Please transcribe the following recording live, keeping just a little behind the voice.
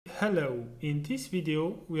Hello, in this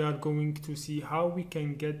video we are going to see how we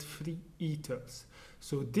can get free ethers.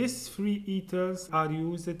 So these free ethers are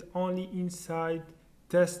used only inside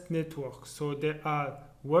test networks, so they are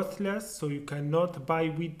worthless, so you cannot buy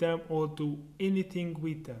with them or do anything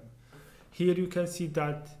with them. Here you can see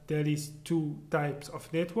that there is two types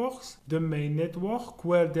of networks. The main network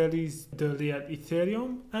where there is the real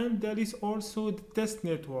Ethereum, and there is also the test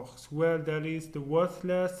networks where there is the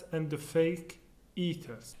worthless and the fake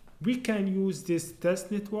ethers. We can use these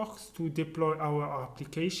test networks to deploy our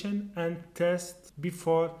application and test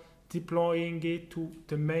before deploying it to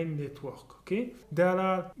the main network. Okay, there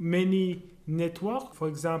are many networks. For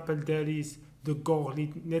example, there is the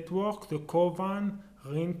Gorley network, the Kovan,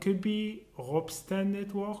 Rinkeby, Ropsten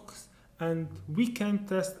networks, and we can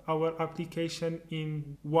test our application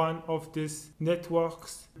in one of these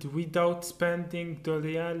networks without spending the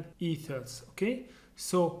real ethers. Okay,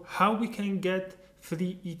 so how we can get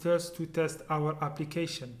free ethers to test our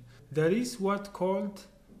application? There is what called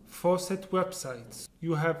faucet websites.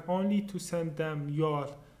 You have only to send them your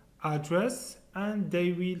address and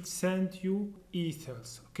they will send you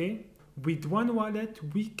ethers. Okay, with one wallet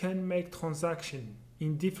we can make transaction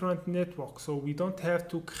in different networks, so we don't have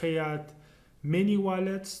to create many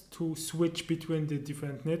wallets to switch between the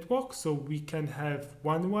different networks. So we can have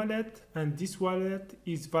one wallet, and this wallet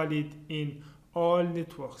is valid in all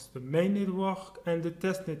networks, the main network and the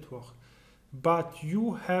test network. But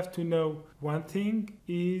you have to know one thing,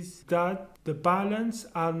 is that the balance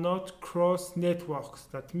are not cross networks.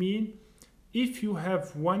 That means if you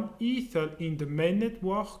have one ether in the main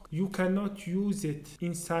network, you cannot use it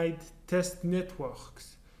inside test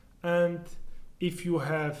networks. And if you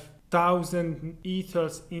have 1,000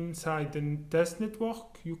 ethers inside the test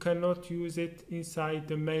network, you cannot use it inside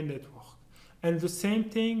the main network. And the same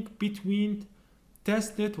thing between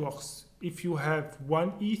test networks. If you have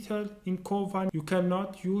one ether in Kovan, you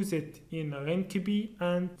cannot use it in Rinkeby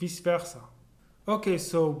and vice versa. Okay,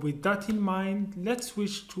 so with that in mind, let's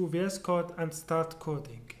switch to VS Code and start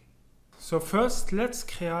coding. So first, let's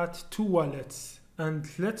create two wallets, and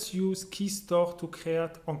let's use keystore to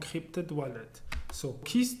create encrypted wallet. So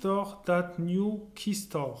keystore.new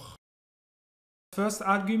keystore. First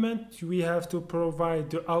argument, we have to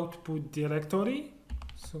provide the output directory.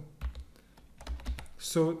 So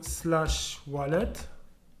 /wallet.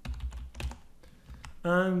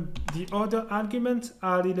 And the other arguments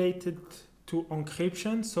are related to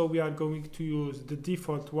encryption, so we are going to use the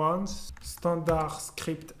default ones, standard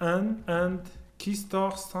script N and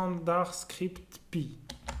keystore standard script P.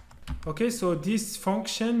 Okay, so this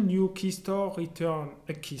function new keystore return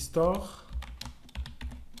a keystore.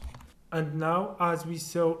 And now, as we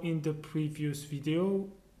saw in the previous video,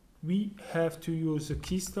 we have to use a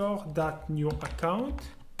keystore.new account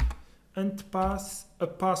and pass a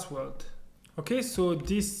password. Okay, so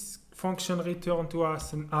this function returns to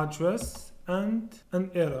us an address and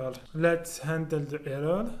an error. Let's handle the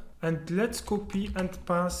error and let's copy and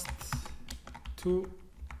paste to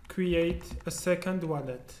create a second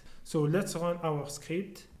wallet. So let's run our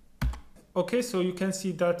script. Okay, so you can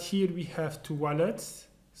see that here we have two wallets,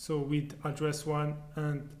 so with address 1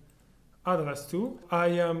 and address 2. I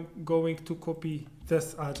am going to copy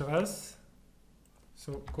this address,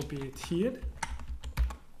 so copy it here.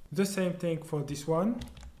 The same thing for this one.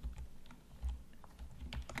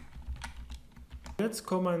 Let's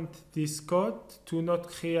comment this code to not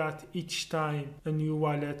create each time a new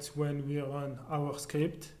wallet when we run our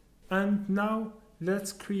script. And now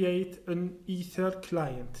let's create an Ether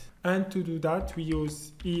client. And to do that, we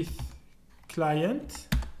use eth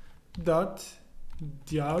client.dial.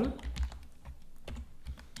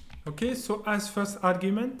 Okay, so as first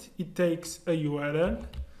argument, it takes a URL.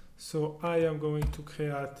 So I am going to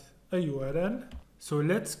create a URL. So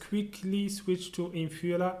let's quickly switch to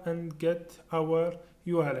Infura and get our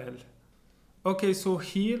URL. Okay, so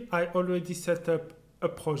here I already set up a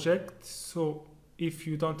project. So if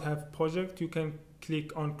you don't have project, you can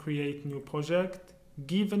click on create new project,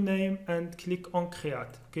 give a name and click on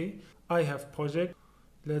create. Okay, I have project.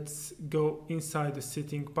 Let's go inside the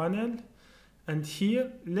setting panel. And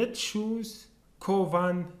here, let's choose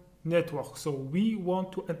Kovan network. So we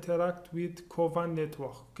want to interact with Kovan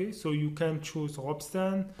network. Okay, so you can choose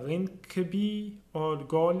Ropsten, Rinkeby, or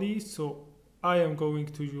Gorley. So I am going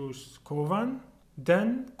to use Kovan.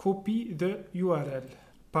 Then copy the URL,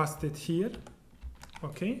 paste it here.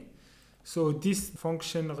 Okay, so this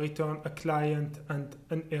function return a client and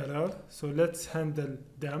an error. So let's handle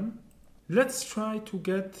them. Let's try to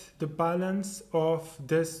get the balance of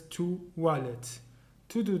these two wallets.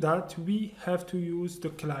 To do that, we have to use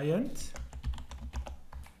the client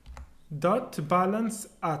dot balance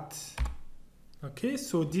at. Okay,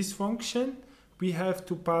 so this function we have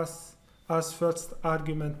to pass as first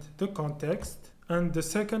argument the context, and the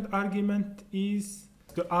second argument is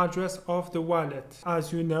the address of the wallet.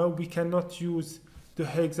 As you know, we cannot use the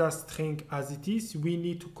hexa string as it is. We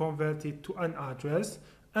need to convert it to an address,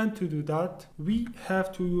 and to do that we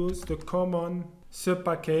have to use the common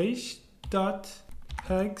subpackage dot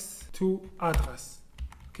hex to address.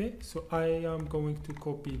 Okay, so I am going to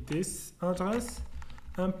copy this address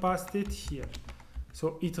and paste it here.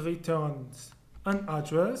 So it returns an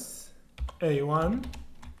address A1,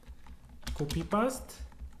 copy paste,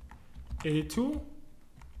 A2,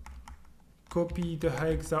 copy the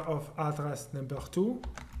hexa of address number 2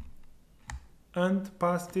 and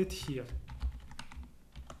paste it here.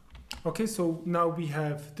 Okay, so now we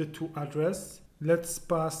have the two addresses. Let's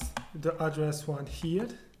pass the address one here.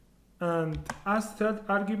 And as third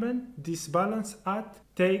argument, this balance at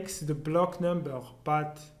takes the block number,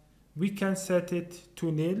 but we can set it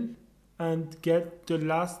to nil and get the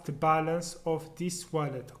last balance of this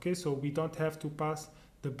wallet. Okay, so we don't have to pass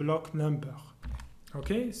the block number.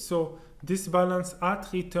 Okay, so this balance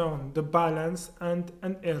at return the balance and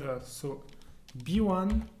an error. So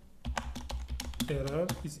B1 error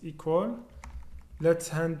is equal. Let's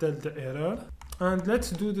handle the error. And let's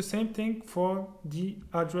do the same thing for the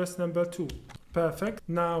address number 2. Perfect.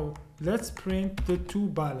 Now let's print the two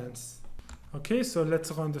balance. Okay, so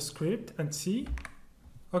let's run the script and see.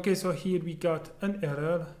 Okay, so here we got an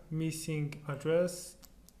error, missing address.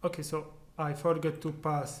 Okay, so I forgot to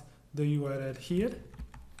pass the URL here.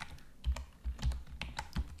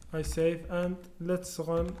 I save and let's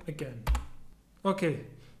run again. Okay,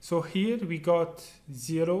 so here we got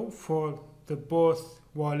 0 for the both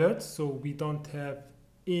wallets, so we don't have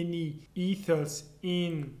any ethers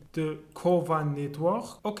in the Kovan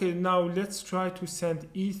network. Okay, now let's try to send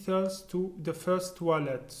ethers to the first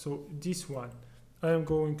wallet, so this one. I am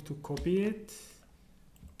going to copy it,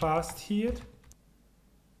 paste here.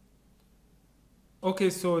 Okay,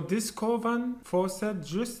 so this Kovan faucet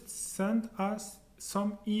just sent us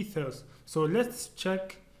some ethers. So let's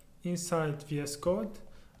check inside VS Code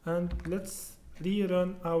and let's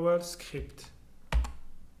rerun our script.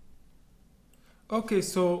 Okay,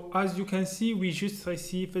 so as you can see, we just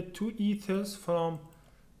received 2 ethers from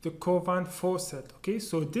the Kovan faucet. Okay,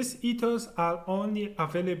 so these ethers are only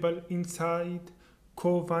available inside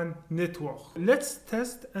Kovan network. Let's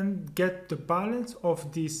test and get the balance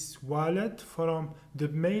of this wallet from the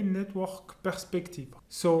main network perspective.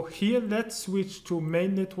 So here, let's switch to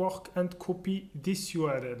main network and copy this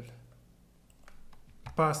URL.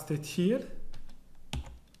 Paste it here,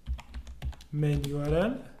 main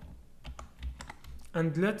URL.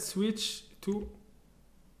 And let's switch to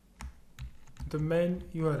the main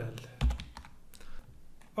URL.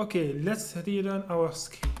 Okay, let's rerun our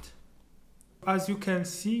script. As you can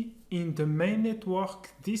see, in the main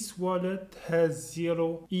network, this wallet has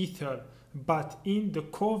 0 ether, but in the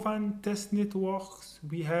Kovan test networks,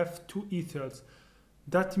 we have 2 ethers.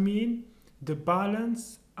 That means the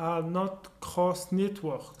balance are not cross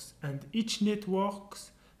networks, and each network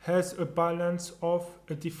has a balance of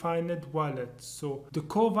a defined wallet. So the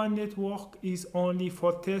Kovan network is only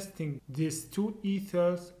for testing. These 2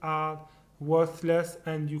 ethers are worthless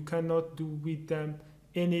and you cannot do with them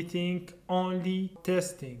anything, only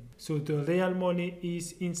testing. So the real money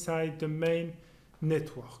is inside the main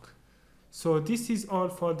network. So this is all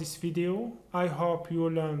for this video. I hope you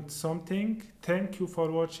learned something. Thank you for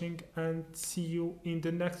watching and see you in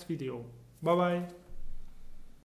the next video. Bye bye.